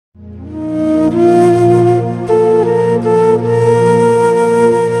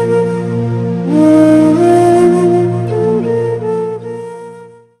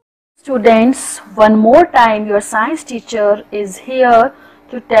students, one more time your science teacher is here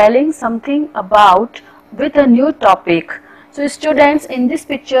to telling something about with a new topic. So students, in this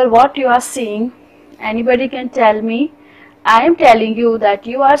picture what you are seeing, anybody can tell me? I am telling you that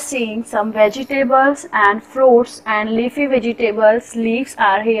you are seeing some vegetables and fruits and leafy vegetables, leaves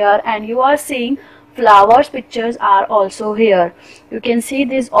are here, and you are seeing flowers pictures are also here. You can see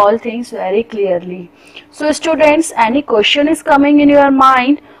these all things very clearly. So students, any question is coming in your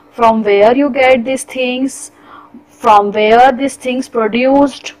mind? From where you get these things, from where these things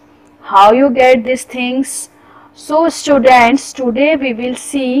produced, how you get these things? So students, today we will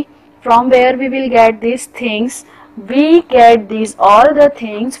see from where we will get these things. We get these all the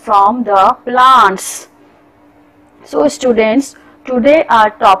things from the plants. So students, today our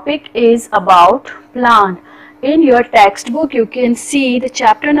topic is about plant. In your textbook you can see the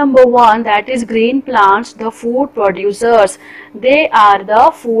chapter number 1, that is green plants, the food producers. They are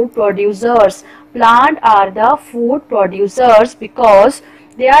the food producers. Plant are the food producers because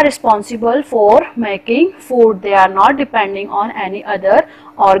they are responsible for making food. They are not depending on any other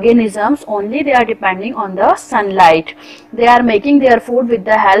organisms, only they are depending on the sunlight. They are making their food with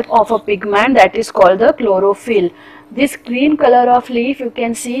the help of a pigment that is called the chlorophyll. This green color of leaf you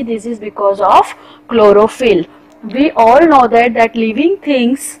can see, this is because of chlorophyll. We all know that living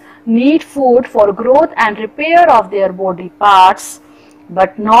things need food for growth and repair of their body parts,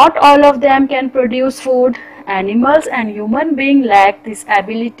 but not all of them can produce food. Animals and human beings lack this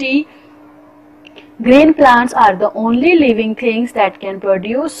ability. Green plants are the only living things that can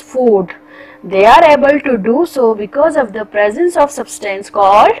produce food. They are able to do so because of the presence of substance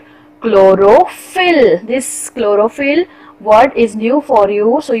called chlorophyll. This chlorophyll word is new for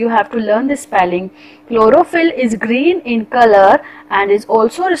you, so you have to learn the spelling. Chlorophyll is green in color and is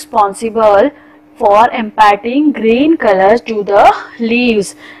also responsible for imparting green colors to the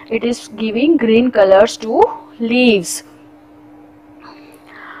leaves. It is giving green colors to leaves.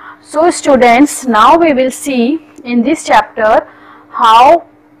 So students, now we will see in this chapter how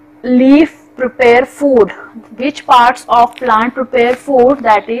leaf prepare food. Which parts of plant prepare food?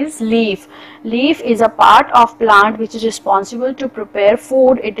 That is leaf. Leaf is a part of plant which is responsible to prepare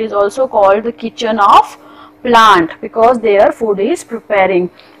food. It is also called the kitchen of plant because their food is preparing.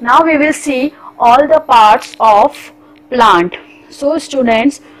 Now we will see all the parts of plant. So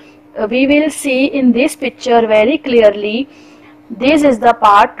students, we will see in this picture very clearly. This is the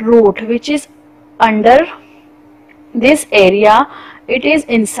part root which is under this area. It is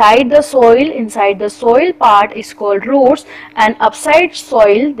inside the soil. Inside the soil part is called roots, and upside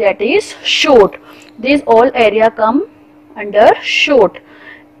soil, that is shoot. This all area come under shoot.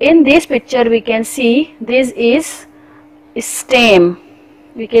 In this picture we can see this is stem.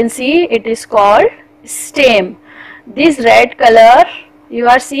 We can see it is called stem. This red color you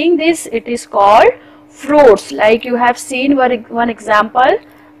are seeing, this it is called fruits. Like you have seen one example,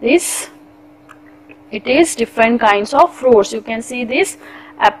 this it is different kinds of fruits. You can see this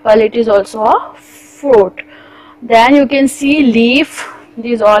apple, it is also a fruit. Then you can see leaf.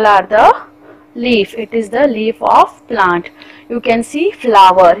 These all are the leaf. It is the leaf of plant. You can see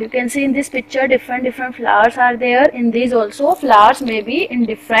flower. You can see in this picture different flowers are there. In these also flowers may be in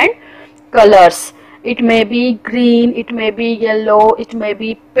different colors. It may be green, it may be yellow, it may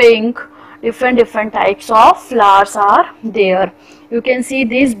be pink. Different types of flowers are there. You can see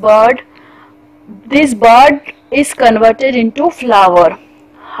this bird. This bird is converted into flower.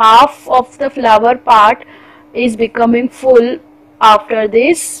 Half of the flower part is becoming full after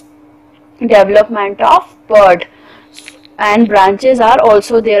this development of bird, and branches are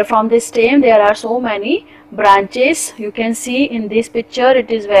also there from this stem. There are so many branches. You can see in this picture,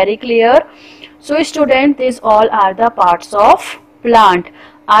 it is very clear. So student, these all are the parts of plant.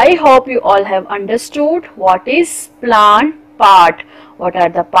 I hope you all have understood what is plant part. What are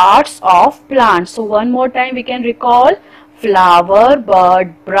the parts of plant? So one more time we can recall: flower,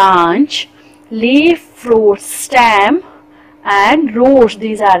 bud, branch, leaf, fruit, stem and roots.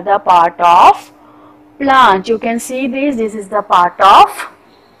 These are the part of plant. You can see this is the part of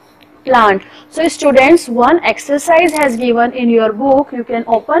plant. So students, one exercise has given in your book. You can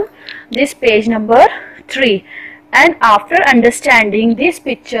open this page number 3. And after understanding this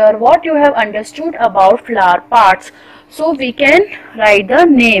picture, what you have understood about flower parts, so we can write the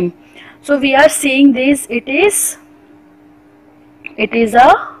name. So we are seeing this, it is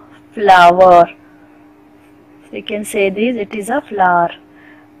a flower. We can say this, it is a flower,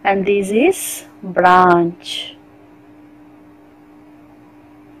 and this is branch.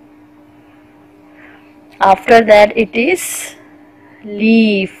 After that it is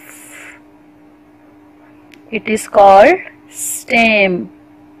leaf. It is called stem.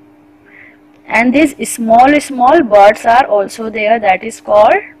 and these small buds are also there, that is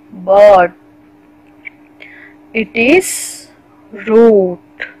called bud. It is root.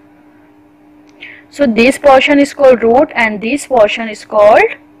 So this portion is called root and this portion is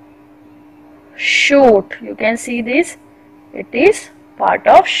called shoot. You can see this, it is part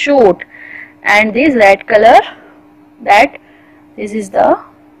of shoot, and this red color, that this is the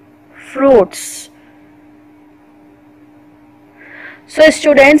fruits. So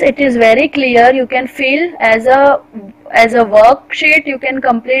students, it is very clear. You can fill as a worksheet. You can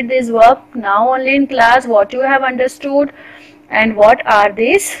complete this work now only in class, what you have understood and what are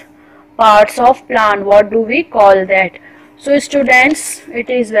these parts of plant, what do we call that. So students, it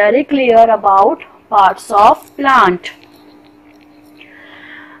is very clear about parts of plant.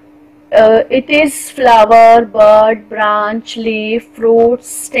 It is flower, bud, branch, leaf, fruit,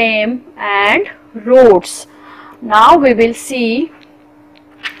 stem and roots. Now we will see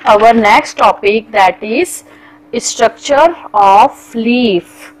our next topic, that is structure of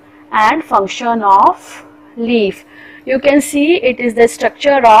leaf and function of leaf. You can see it is the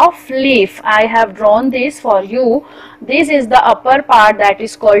structure of leaf. I have drawn this for you. This is the upper part, that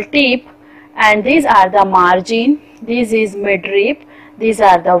is called tip, and these are the margin. This is midrib. These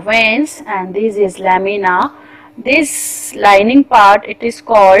are the veins and this is lamina. This lining part, it is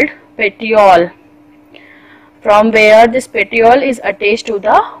called petiole, from where this petiole is attached to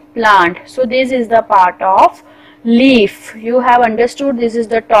the plant. So this is the part of leaf. You have understood this is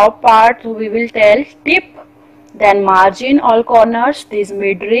the top part, so we will tell tip, then margin, all corners, this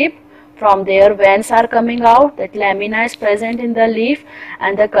midrib, from there veins are coming out, that lamina is present in the leaf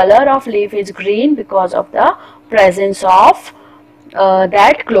and the color of leaf is green because of the presence of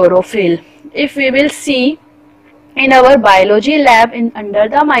that chlorophyll. If we will see in our biology lab under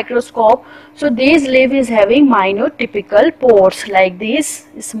the microscope, so this leaf is having minute typical pores, like these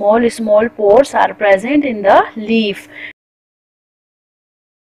small pores are present in the leaf.